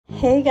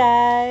Hey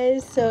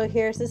guys, so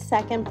here's the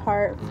second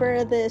part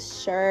for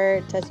this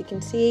shirt. As you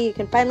can see, you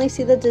can finally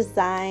see the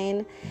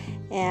design,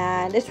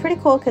 and it's pretty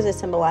cool because it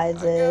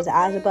symbolizes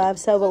as above,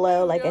 so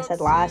below, like I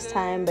said last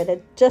time, but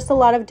it's just a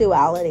lot of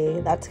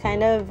duality. That's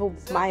kind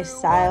of my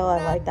style.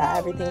 I like that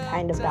everything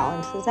kind of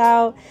balances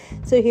out.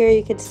 So here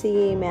you could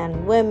see man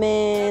and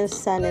women,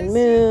 sun and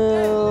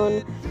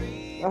moon,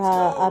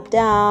 up,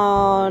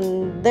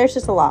 down. There's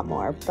just a lot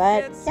more,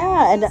 but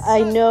yeah, and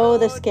I know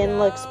the skin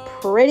looks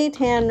pretty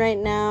tan right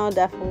now.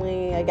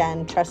 Definitely,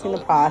 again, trusting the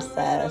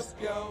process.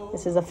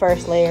 This is the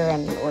first layer,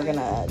 and we're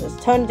gonna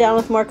just tone it down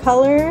with more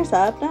colors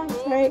up next.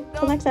 All right,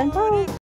 till next time, bye.